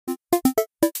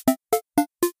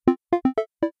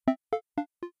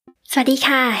สวัสดี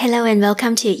ค่ะ Hello and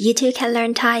welcome to You Too Can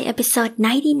Learn Thai episode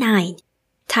 99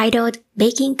 titled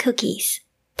Baking Cookies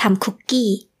ทำคุก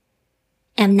กี้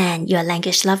I'm Nan, your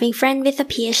language loving friend with a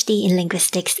PhD in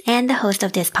linguistics and the host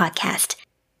of this podcast.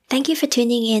 Thank you for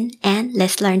tuning in and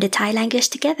let's learn the Thai language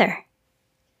together.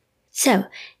 So,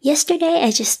 yesterday I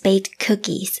just baked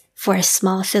cookies for a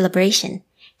small celebration.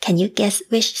 Can you guess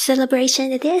which celebration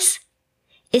it is?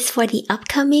 It's for the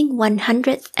upcoming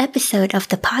 100th episode of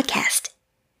the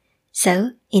podcast.So,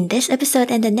 in this episode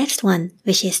and the next one,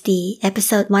 which is the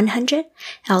episode 100,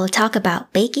 I will talk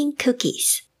about baking cookies.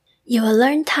 You will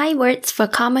learn Thai words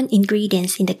for common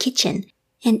ingredients in the kitchen.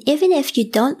 And even if you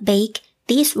don't bake,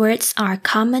 these words are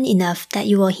common enough that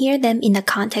you will hear them in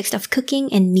the context of cooking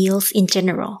and meals in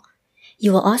general. You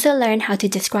will also learn how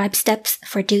to describe steps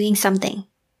for doing something.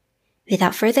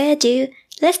 Without further ado,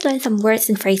 let's learn some words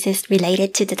and phrases related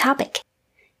to the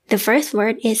topic.The first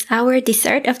word is our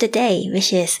dessert of the day,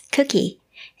 which is cookie.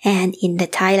 And in the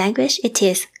Thai language, it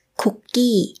is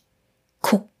cookie.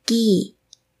 Cookie.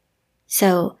 So,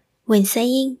 when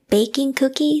saying baking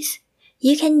cookies,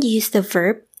 you can use the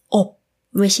verb อบ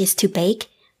which is to bake,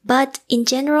 but in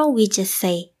general we just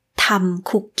say ทำ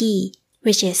cookie,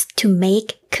 which is to make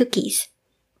cookies.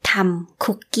 ทำ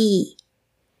cookie.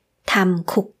 ท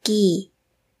ำ cookie.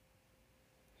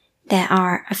 There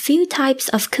are a few types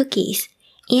of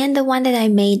cookies.And the one that I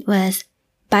made was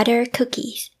butter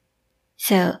cookies.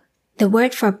 So, the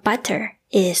word for butter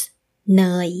is เน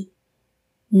ย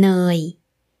เนย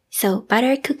So,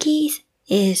 butter cookies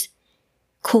is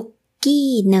คุกกี้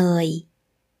เนย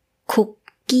คุก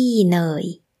กี้เนย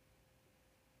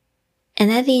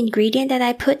Another ingredient that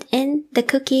I put in the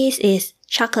cookies is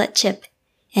chocolate chip.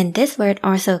 And this word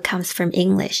also comes from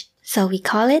English. So, we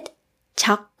call it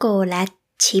ช็อกโกแลต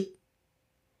chip.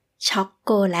 ช็อกโ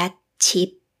กแลต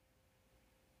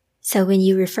chip.So when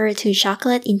you refer to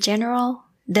chocolate in general,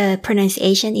 the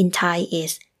pronunciation in Thai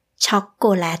is ช็อกโก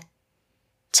แลต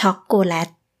ช็อกโกแลต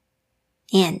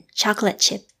and chocolate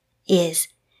chip is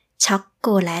ช็อกโก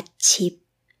แลต chip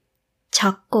ช็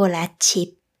อกโกแลต chip.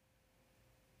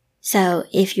 So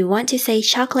if you want to say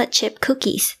chocolate chip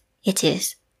cookies, it is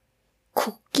คุ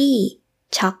กกี้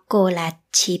ช็อกโกแลต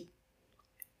chip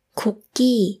คุก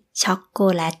กี้ช็อกโก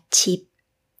แลต chip.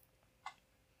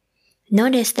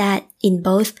 Notice that in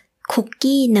both คุก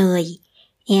กี้เนย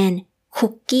and คุ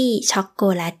กกี้ช็อกโก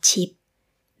แลต chip,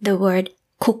 the word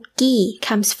คุกกี้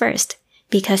comes first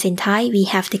because in Thai we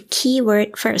have the key word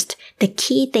first. The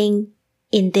key thing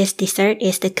in this dessert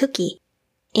is the cookie.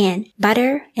 And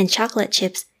butter and chocolate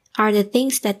chips are the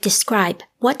things that describe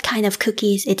what kind of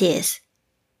cookies it is.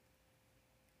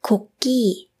 คุกกี้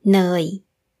เนย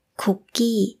คุก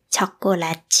กี้ช็อกโกแล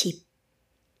ต chip.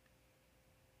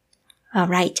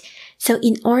 Alright.So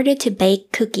in order to bake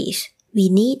cookies, we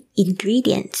need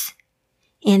ingredients.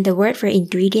 And the word for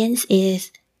ingredients is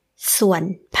ส่วน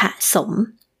ผสม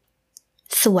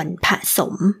ส่วนผส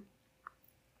ม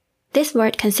This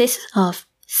word consists of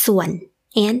ส่วน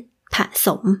and ผส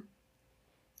ม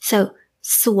So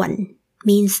ส่วน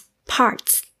means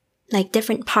parts, like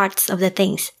different parts of the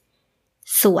things.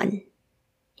 ส่วน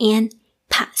and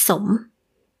ผสม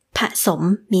ผสม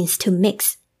means to mix.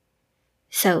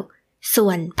 Soส่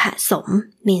วนผสม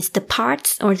means the parts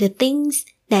or the things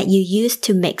that you use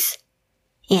to mix.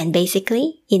 And basically,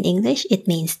 in English, it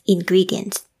means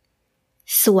ingredients.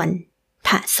 ส่วนผ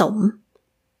สม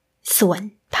ส่วน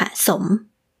ผสม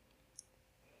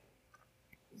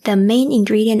The main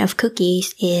ingredient of cookies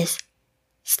is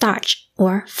starch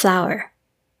or flour.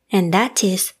 And that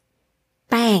is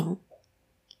แป้ง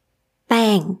แป้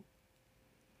ง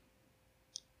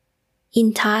In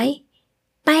Thai,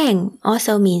 แป้ง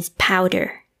also means powder.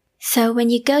 So when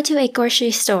you go to a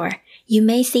grocery store, you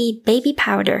may see baby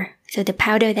powder. So the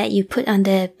powder that you put on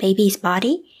the baby's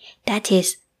body, that is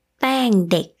แป้ง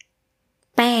เด็ก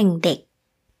แป้งเด็ก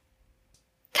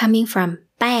Coming from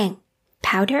แป้ง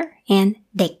powder and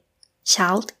เด็ก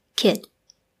child, kid.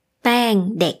 แป้ง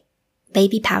เด็ก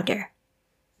baby powder.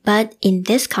 But in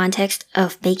this context of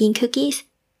baking cookies,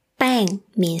 แป้ง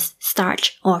means starch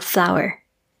or flour.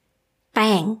 แ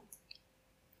ป้ง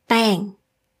Bang.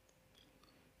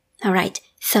 Alright,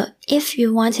 so if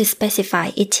you want to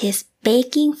specify it is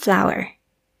baking flour,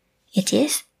 it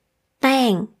is แป้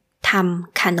งท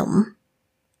ำขนม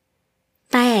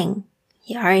แป้ง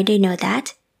you already know that.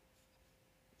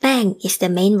 แป้ง is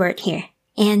the main word here,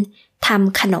 and ท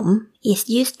ำขนม is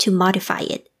used to modify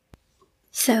it.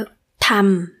 So ท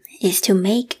ำ is to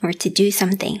make or to do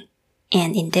something, and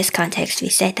in this context we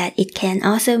said that it can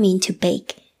also mean to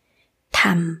bake. ท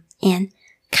ำ and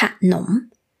ขนม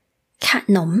ข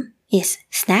นม is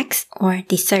snacks or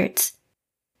desserts.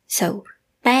 So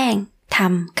แป้งท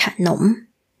ำขนม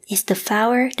is the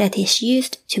flour that is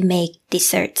used to make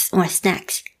desserts or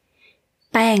snacks.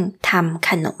 แป้งทำข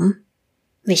นม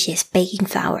which is baking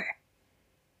flour.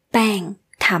 แป้ง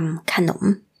ทำขนม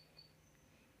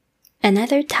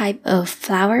Another type of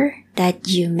flour that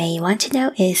you may want to know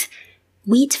is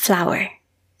wheat flour.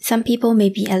 Some people may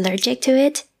be allergic to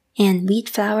it, and wheat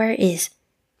flour is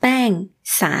แป้ง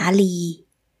สาลี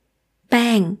แป้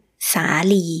งสา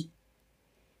ลี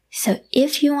So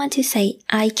if you want to say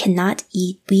I cannot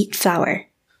eat wheat flour,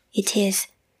 it is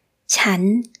ฉัน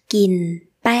กิน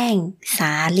แป้งส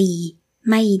าลี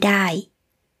ไม่ได้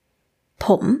ผ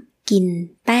มกิน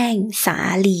แป้งสา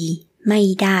ลีไม่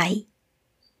ได้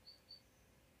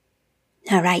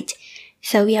Alright,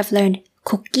 so we have learned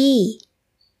cookie,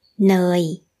 เนย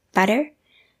butter,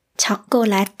 ช็อกโก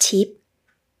แลตชิพ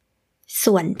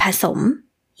ส่วนผสม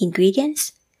ingredients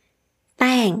แ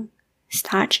ป้ง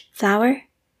starch flour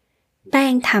แป้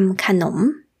งทำขนม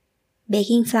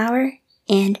baking flour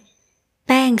and แ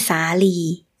ป้งสาลี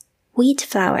wheat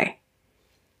flour.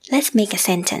 Let's make a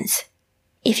sentence.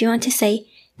 If you want to say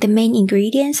the main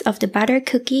ingredients of the butter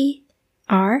cookie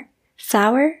are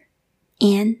flour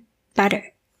and butter,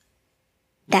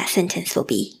 that sentence will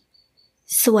be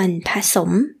ส่วนผส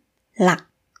มหลัก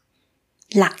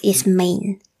หลัก is main,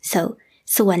 so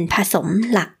ส่วนผสม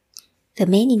หลัก the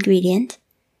main ingredient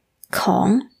ของ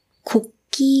คุก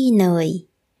กี้เนย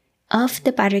of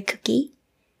the butter cookie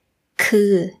คื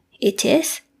อ it is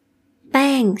แ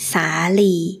ป้งสา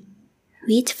ลี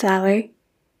wheat flour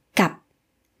กับ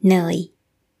เนย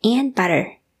and butter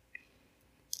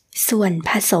ส่วนผ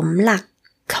สมหลัก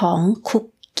ของคุก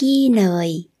กี้เนย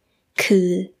คือ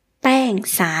แป้ง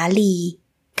สาลี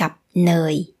กับเน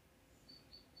ย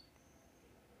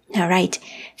Alright,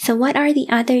 so what are the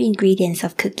other ingredients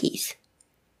of cookies?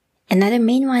 Another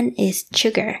main one is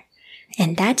sugar,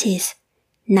 and that is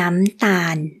น้ำตา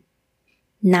ล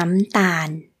น้ำตาล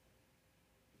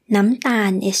น้ำตา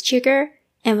ล is sugar,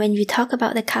 and when we talk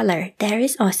about the color, there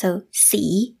is also สี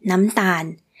น้ำตาล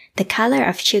the color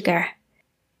of sugar,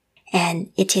 and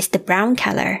it is the brown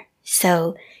color, so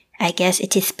I guess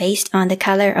it is based on the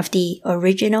color of the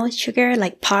original sugar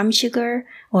like palm sugar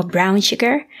or brown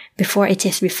sugar before it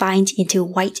is refined into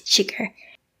white sugar.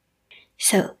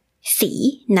 So, สี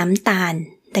น้ำตาล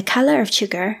the color of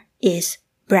sugar is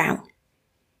brown.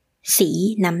 สี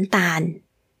น้ำตาล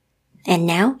And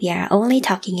now we are only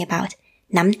talking about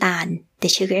น้ำตาล the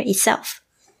sugar itself.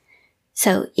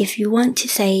 So, if you want to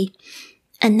say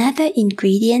another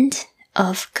ingredient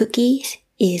of cookies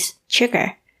is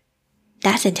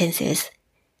sugar,That sentence is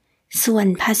ส่วน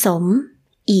ผสม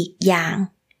อีกอย่าง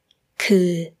คือ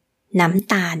น้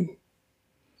ำตาล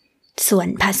ส่วน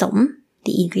ผสม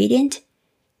the ingredient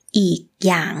อีก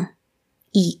อย่าง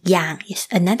อีกอย่าง is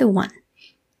another one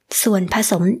ส่วนผ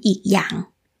สมอีกอย่าง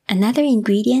another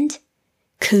ingredient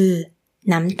คือ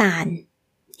น้ำตาล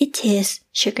it is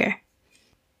sugar.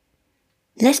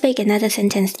 Let's make another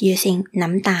sentence using น้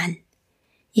ำตาล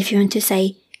If you want to say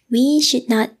we should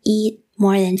not eat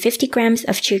more than 50 grams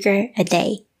of sugar a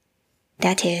day.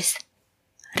 That is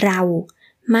เรา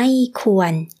ไม่คว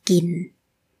รกิน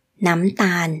น้ำต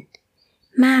าล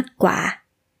มากกว่า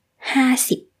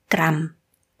50 กรัม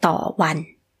ต่อวัน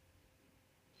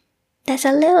That's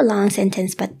a little long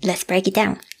sentence, but let's break it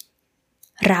down.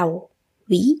 เรา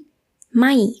we ไ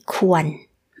ม่ควร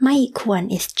ไม่ควร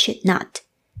is should not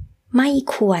ไม่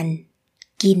ควร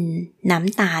กินน้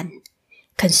ำตาล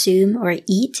consume or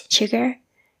eat sugar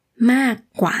มาก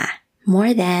กว่า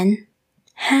more than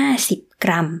 50 ก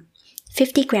รัม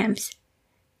 50 grams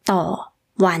ต่อ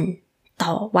วันต่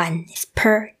อวัน is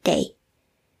per day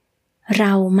เร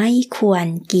าไม่ควร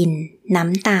กินน้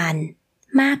ำตาล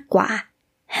มากกว่า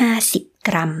50 ก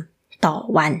รัมต่อ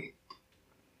วัน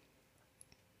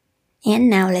And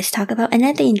now let's talk about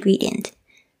another ingredient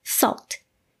salt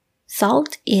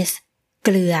salt is เก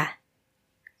ลือ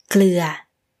เกลือ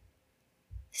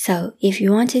so if you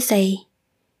want to say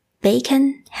Bacon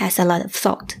has a lot of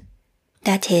salt.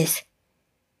 That is,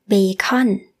 bacon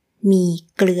มี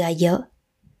เกลือเยอะ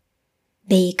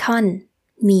Bacon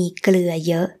มีเกลือ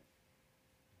เยอะ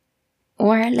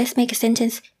Or let's make a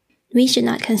sentence. We should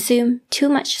not consume too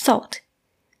much salt.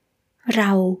 เร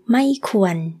าไม่คว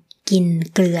รกิน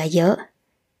เกลือเยอะ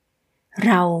เ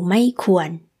ราไม่ควร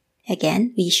Again,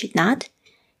 we should not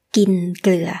กินเก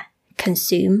ลือ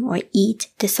consume or eat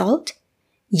the salt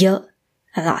เยอะ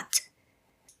a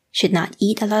lot.Should not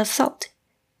eat a lot of salt.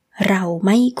 เราไ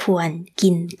ม่ควรกิ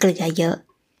นเกลือเยอะ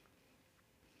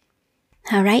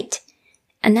Alright,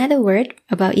 another word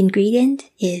about ingredient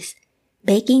is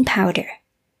baking powder,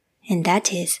 and that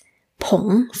is ผง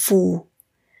ฟู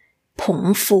ผง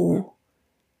ฟู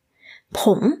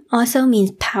Pong also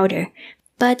means powder,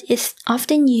 but it's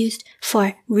often used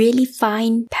for really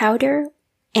fine powder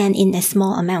and in a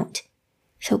small amount.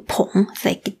 So pong is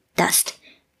like dust.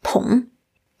 Pong,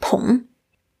 pong.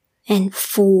 And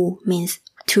fu means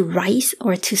to rise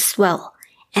or to swell.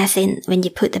 As in, when you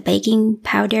put the baking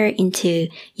powder into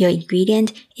your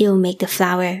ingredient, it will make the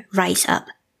flour rise up.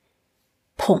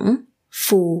 Pong,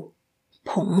 fu,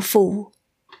 pong, fu.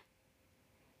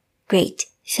 Great.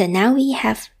 So now we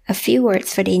have a few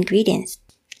words for the ingredients.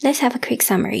 Let's have a quick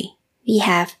summary. We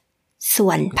have ส่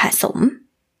วนผสม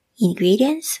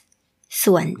ingredients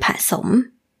ส่วนผสม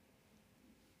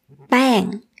แป้ง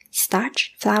starch,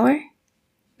 flour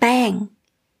แป้ง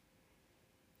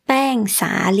แป้งส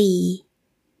าลี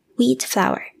wheat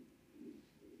flour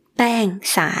แป้ง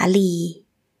สาลี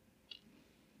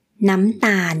น้ำต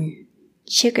าล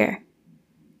sugar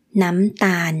น้ำต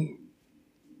าล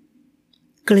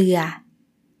เกลือ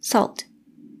salt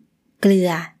เกลื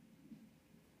อ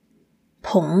ผ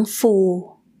งฟู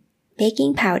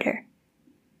baking powder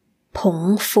ผง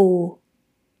ฟู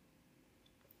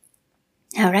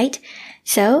Alright,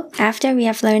 so after we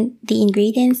have learned the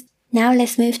ingredients, now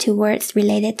let's move to words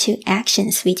related to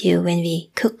actions we do when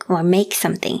we cook or make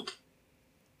something.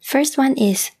 First one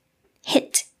is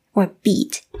hit or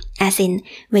beat, as in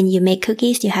when you make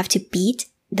cookies you have to beat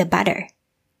the butter.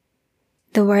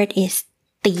 The word is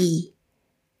ตี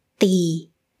ตี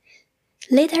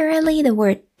Literally the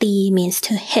word ตี means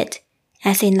to hit,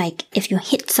 as in like if you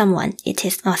hit someone it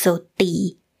is also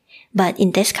ตี but in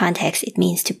this context it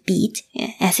means to beat,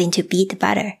 as in to beat the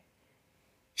butter.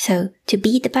 So to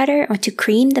beat the butter or to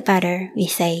cream the butter we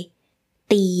say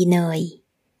ตีเนย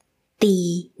ตี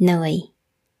เนย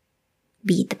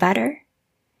beat the butter.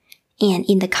 And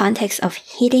in the context of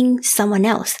hitting someone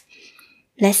else,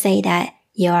 let's say that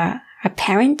you're a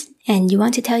parent and you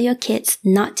want to tell your kids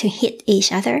not to hit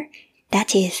each other,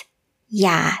 that is อ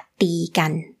ย่าตีกั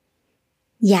น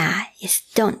อย่า is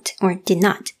don't or do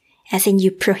not, as in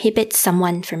you prohibit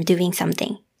someone from doing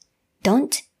something.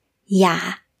 Don't อย่า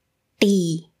ตี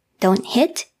don't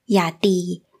hit อย่าตี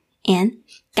and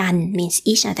กัน means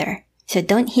each other, so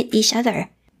don't hit each other.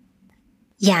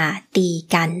 อย่าตี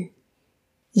กัน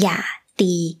อย่า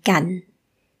ตีกัน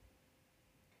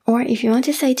Or if you want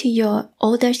to say to your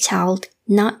older child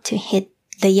not to hit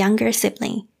the younger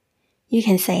sibling, you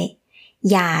can say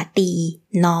อย่าตี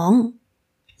น้อง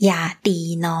อย่าตี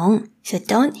น้อง so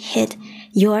don't hit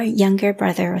your younger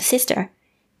brother or sister.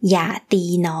 อย่าตี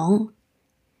น้อง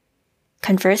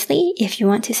Conversely, if you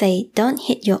want to say don't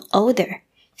hit your older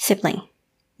sibling,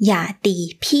 อย่าตี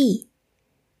พี่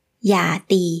อย่า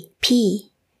ตีพี่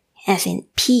as in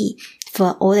พี่ for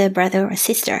older brother or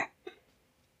sister.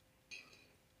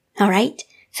 Alright,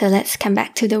 so let's come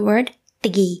back to the word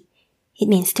ตี It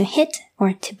means to hit or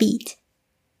to beat.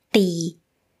 ตี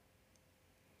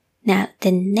Now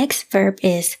the next verb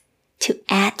is to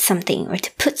add something or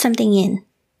to put something in.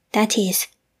 That is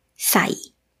ใส่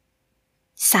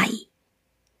ใส่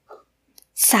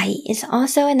ใส่ is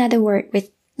also another word with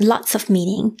lots of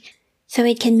meaning. So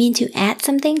it can mean to add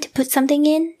something, to put something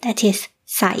in, that is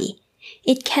ใส่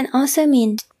It can also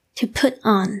mean to put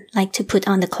on, like to put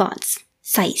on the clothes.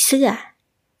 ใส่เสื้อ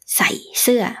ใส่เ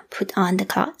สื้อ put on the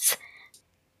clothes.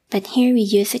 But here we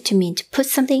use it to mean to put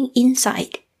something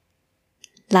inside.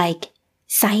 Like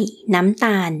ใส่น้ำต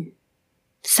าล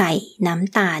ใส่น้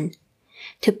ำตาล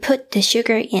To put the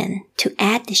sugar in, to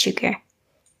add the sugar.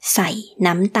 ใส่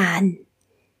น้ำตาล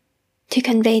To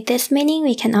convey this meaning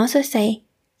we can also say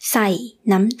ใส่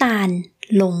น้ำตาล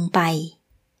ลงไป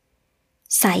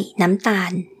ใส่น้ำตา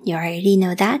ล You already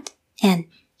know that. And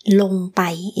ลงไป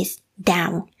is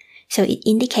down, so it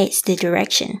indicates the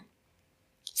direction.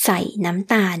 ใส่น้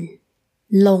ำตาล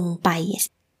ลงไป is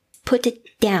put it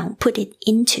down, put it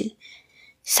into.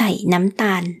 ใส่น้ำต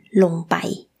าลลงไป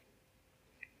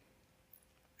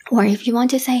Or if you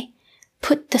want to say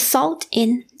put the salt in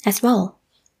as well,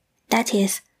 that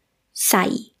is ใส่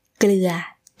เกลือ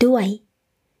ด้วย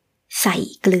ใส่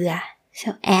เกลือ so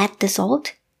add the salt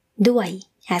ด้วย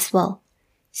as well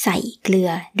ใส่เกลือ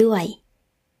ด้วย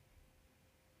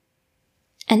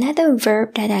Another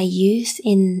verb that I use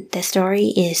in the story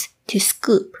is to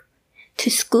scoop. To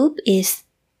scoop is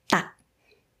ตัก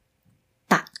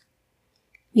ตัก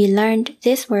We learned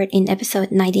this word in episode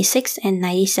 96 and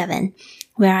 97,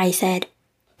 where I said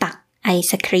ตักไอ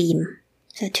ศครีม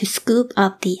So to scoop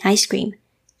up the ice cream,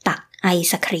 ตักไอ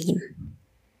ศครีม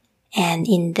And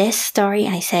in this story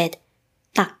I said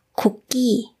ตักคุก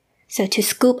กี้ So to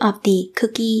scoop up the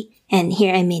cookie, and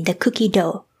here I mean the cookie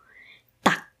dough.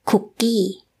 ตักคุกกี้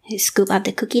Scoop up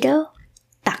the cookie dough.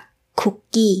 ตักคุก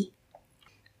กี้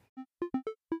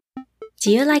Do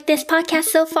you like this podcast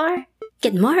so far?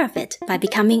 Get more of it by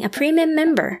becoming a premium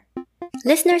member.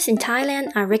 Listeners in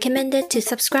Thailand are recommended to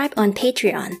subscribe on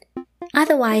Patreon.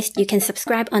 Otherwise, you can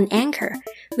subscribe on Anchor,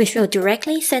 which will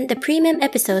directly send the premium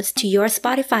episodes to your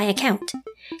Spotify account.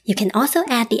 You can also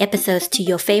add the episodes to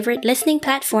your favorite listening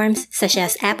platforms such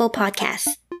as Apple Podcasts.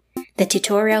 The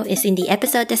tutorial is in the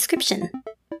episode description.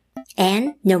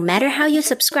 And no matter how you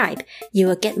subscribe, you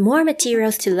will get more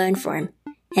materials to learn from.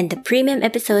 And the premium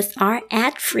episodes are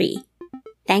ad-free.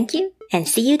 Thank you and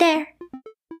see you there!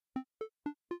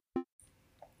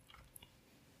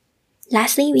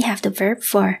 Lastly, we have the verb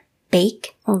for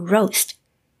bake or roast.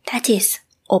 That is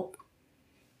อบ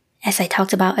As I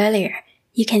talked about earlier,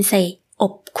 you can say อ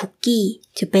บ cookie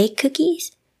to bake cookies,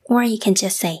 or you can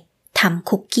just say ทำ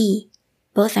cookie.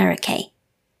 Both are okay.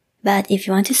 But if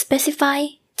you want to specify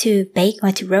to bake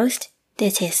or to roast,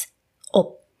 this is อบ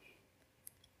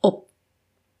อบ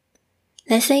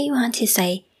Let's say you want to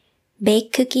say bake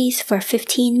cookies for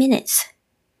 15 minutes.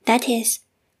 That is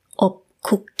อบ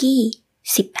cookie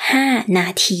 15 นา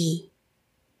ที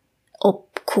อบ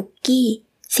คุกกี้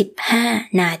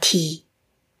15 นาที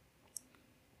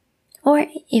Or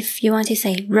if you want to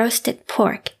say roasted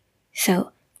pork, so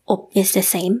อบ is the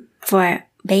same for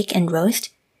bake and roast.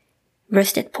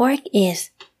 Roasted pork is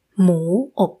หมู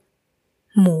อบ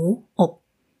หมูอบ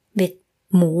with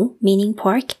หมู meaning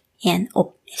pork and อบ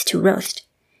is to roast.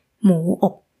 หมูอ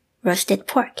บ roasted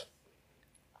pork.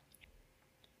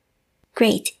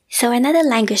 Great. So another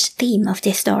language theme of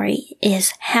this story is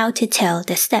how to tell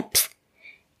the steps.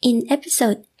 In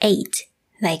episode 8,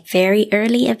 like very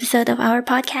early episode of our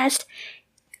podcast,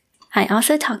 I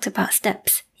also talked about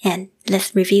steps, and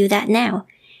let's review that now.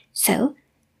 So,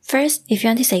 first, if you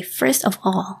want to say first of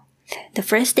all, the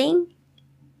first thing,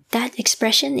 that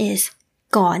expression is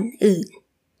ก่อนอื่น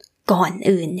ก่อน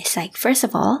อื่น It's like first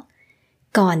of all,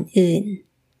 ก่อนอื่น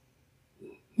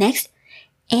Next,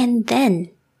 and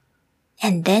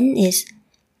then is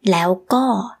แล้วก็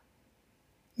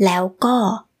แล้วก็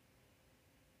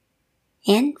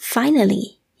and finally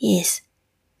is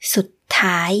สุด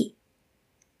ท้าย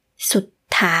สุด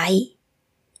ท้าย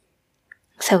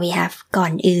so we have ก่อ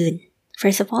นอื่น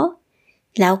first of all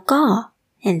แล้วก็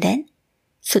and then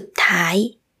สุดท้าย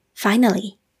finally.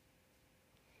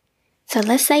 So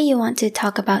let's say you want to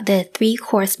talk about the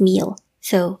 3-course meal.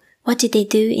 So what did they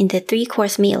do in the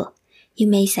 3-course meal? You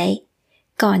may say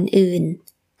ก่อนอื่น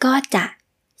ก็จะ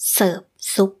เสิร์ฟ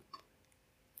ซุป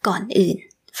ก่อนอื่น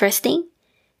First thing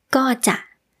ก็จะ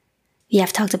We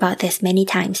have talked about this many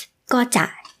times ก็จะ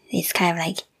It's kind of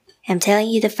like I'm telling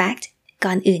you the fact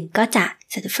ก่อนอื่นก็จะ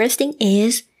So the first thing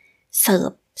is เสิร์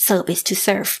ฟ Serve is to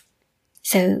serve.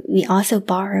 So we also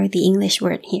borrow the English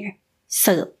word here เ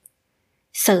สิร์ฟ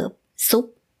Serve ซุป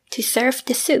to serve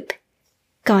the soup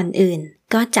ก่อนอื่น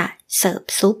ก็จะเสิร์ฟ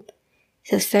ซุป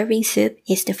So serving soup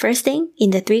is the first thing in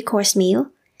the 3-course meal.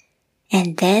 And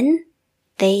then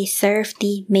they serve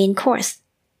the main course.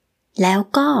 แล้ว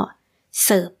ก็เ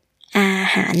สิร์ฟอา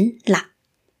หารหลัก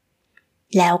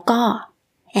แล้วก็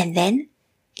and then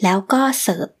แล้วก็เ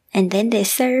สิร์ฟ and then they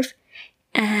serve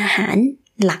อาหาร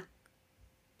หลัก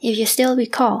If you still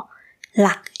recall, ห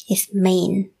ลัก is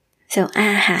main. So อ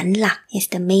าหารหลัก is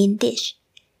the main dish.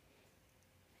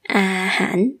 อาหา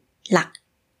รหลัก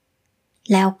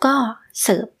แล้วก็เ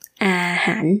สิร์ฟอาห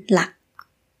ารหลัก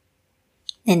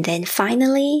And then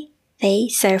finally they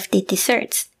serve the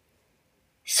desserts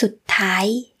สุดท้าย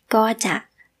ก็จะ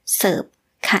เสิร์ฟ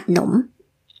ขนม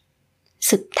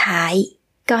สุดท้าย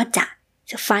ก็จะ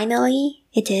So finally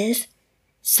it is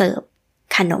เสิร์ฟ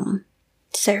ขนม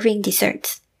serving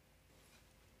desserts.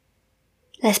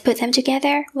 Let's put them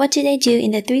together. What do they do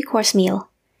in the 3-course meal?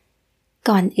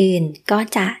 ก่อนอื่นก็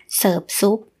จะเสิร์ฟ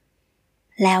ซุป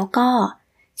แล้วก็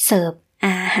เสิร์ฟอ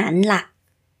าหารหลัก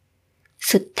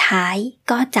สุดท้าย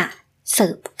ก็จะเสิ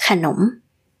ร์ฟขนม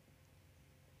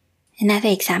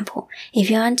Another example, if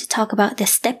you want to talk about the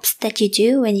steps that you do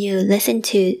when you listen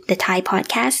to the Thai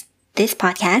podcast, this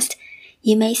podcast,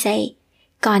 you may say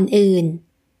ก่อนอื่น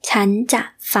ฉันจะ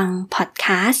ฟัง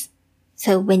podcast.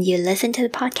 So when you listen to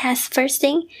the podcast first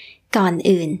thing, ก่อน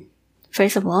อื่น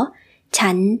First of all, ฉั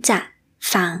นจะ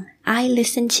ฟัง I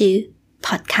listen to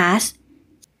podcast.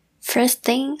 First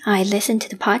thing, I listen to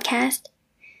the podcast,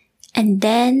 and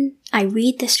then I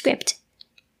read the script.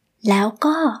 แล้ว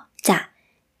ก็จะ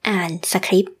อ่านสค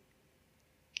ริปต์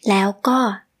แล้วก็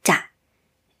จะ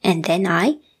and then I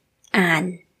อ่า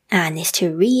น is to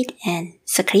read and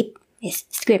script is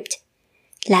script.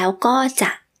 แล้วก็จ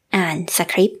ะอ่านส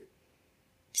คริปต์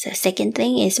So second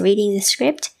thing is reading the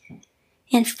script.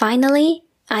 And finally,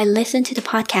 I listen to the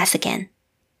podcast again.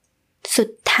 สุ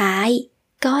ดท้าย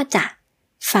ก็จะ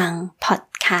ฟังพอด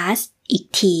แคสต์อีก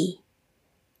ที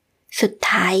สุด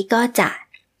ท้ายก็จะ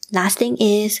last thing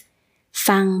is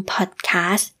ฟังพอดแค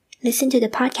สต์ listen to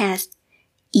the podcast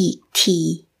อีก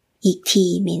ที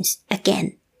means again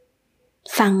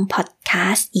ฟังพอดแค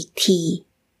สต์อีกที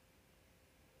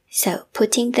so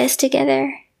putting this together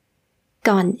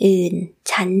ก่อนอื่น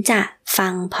ฉันจะฟั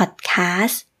งพอดแคส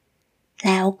ต์แ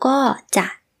ล้วก็จะ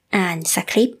อ่านส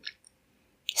คริปต์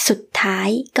สุดท้าย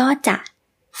ก็จะ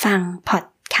ฟังพอด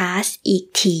แคสต์อีก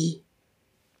ที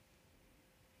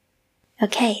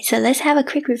Okay, so let's have a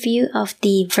quick review of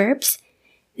the verbs.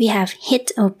 We have hit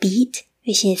or beat,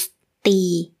 which is ตี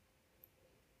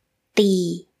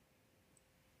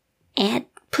add,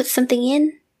 put something in,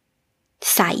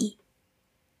 ใ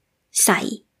ส่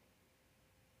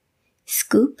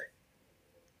scoop,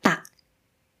 ตัก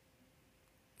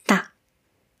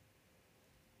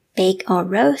bake or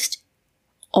roast,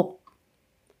 อบ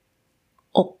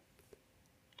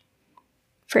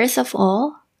First of all,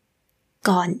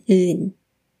 ก่อนอื่น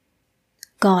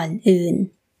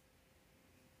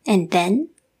and then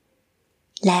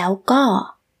แล้ว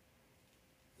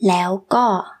ก็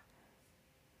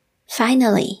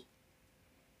finally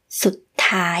สุด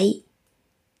ท้าย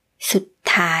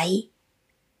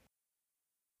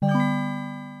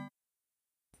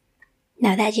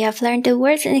Now that you have learned the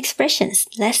words and expressions,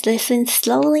 let's listen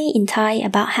slowly in Thai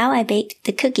about how I baked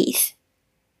the cookies.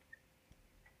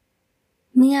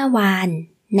 เมื่อวาน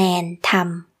แนนท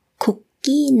ำคุก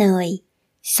กี้เนย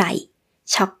ใส่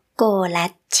ช็อกโกแล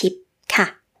ตชิพค่ะ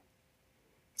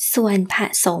ส่วนผ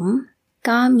สม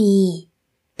ก็มี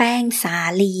แป้งสา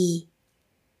ลี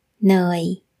เนย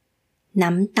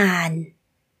น้ำตาล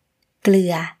เกลื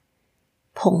อ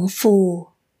ผงฟู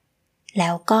แล้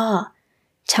วก็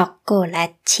ช็อกโกแล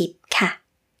ตชิพค่ะ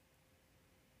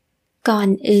ก่อน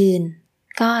อื่น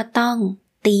ก็ต้อง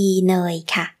ตีเนย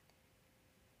ค่ะ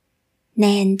แน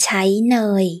นใช้เน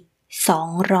ย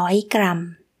200 กรัม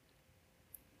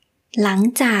หลัง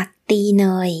จากตีเน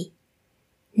ย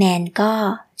แนนก็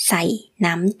ใส่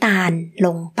น้ำตาลล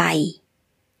งไป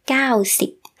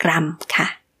90 กรัมค่ะ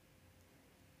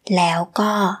แล้ว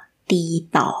ก็ตี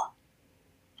ต่อ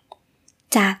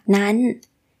จากนั้น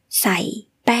ใส่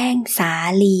แป้งสา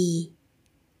ลี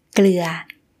เกลือ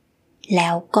แล้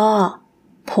วก็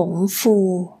ผงฟู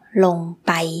ลงไ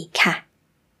ปค่ะ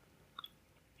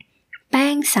แป้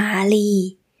งสาลี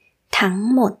ทั้ง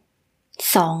หมด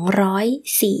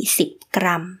240 ก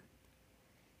รัม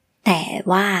แต่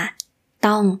ว่า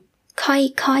ต้อง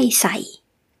ค่อยๆใส่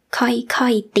ค่อ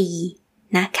ยๆตี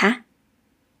นะคะ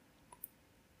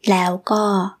แล้วก็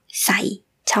ใส่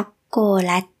ช็อกโกแ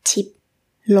ลตชิพ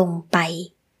ลงไป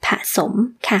ผสม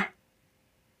ค่ะ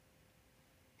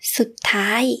สุดท้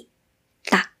าย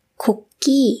ตักคุก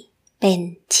กี้เป็น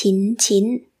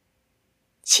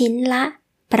ชิ้นละ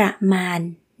ประมาณ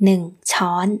1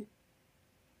 ช้อน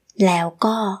แล้ว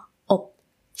ก็อบ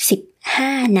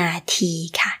15 นาที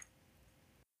ค่ะ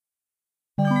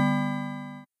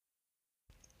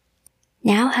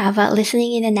Now how about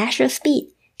listening in a natural speed?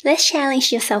 Let's challenge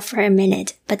yourself for a minute,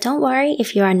 but don't worry if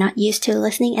you are not used to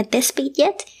listening at this speed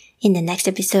yet. In the next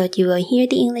episode, you will hear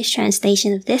the English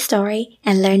translation of this story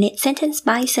and learn it sentence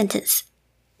by sentence.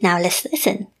 Now let's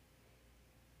listen.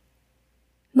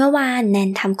 เมื่อวานแนน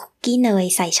ทำคุกกี้เนย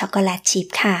ใส่ช็อกโกแลตชิพ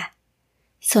ค่ะ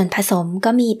ส่วนผสมก็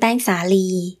มีแป้งสาลี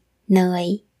เนย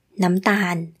น้ำตา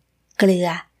ลเกลือ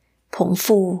ผง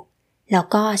ฟูแล้ว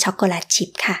ก็ช็อกโกแลตชิ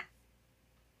พค่ะ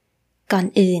ก่อน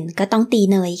อื่นก็ต้องตี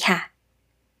เนยค่ะ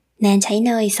แนนใช้เ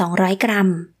นย200 กรัม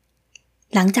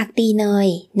หลังจากตีเนย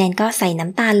แนนก็ใส่น้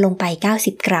ำตาลลงไป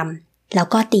90 กรัมแล้ว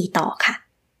ก็ตีต่อค่ะ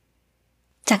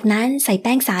จากนั้นใส่แ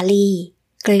ป้งสาลี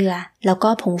เกลือแล้วก็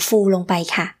ผงฟูลงไป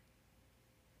ค่ะ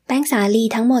แป้งสาลี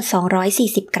ทั้งหมด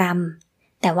240 กรัม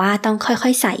แต่ว่าต้องค่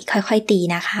อยๆใส่ค่อยๆตี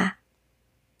นะคะ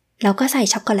แล้วก็ใส่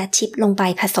ช็อกโกแลตชิพลงไป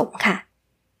ผสมค่ะ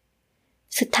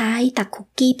สุดท้ายตักคุก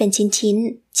กี้เป็น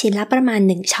ชิ้นละประมาณ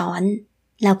1 ช้อน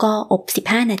แล้วก็อบ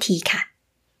15 นาทีค่ะ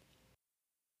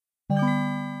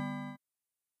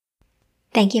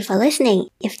Thank you for listening.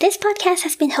 If this podcast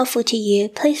has been helpful to you,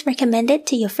 please recommend it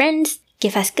to your friends,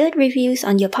 give us good reviews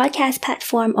on your podcast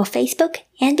platform or Facebook,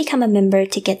 and become a member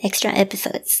to get extra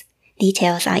episodes.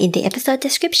 Details are in the episode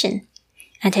description.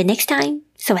 Until next time,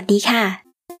 สวัสดีค่ะ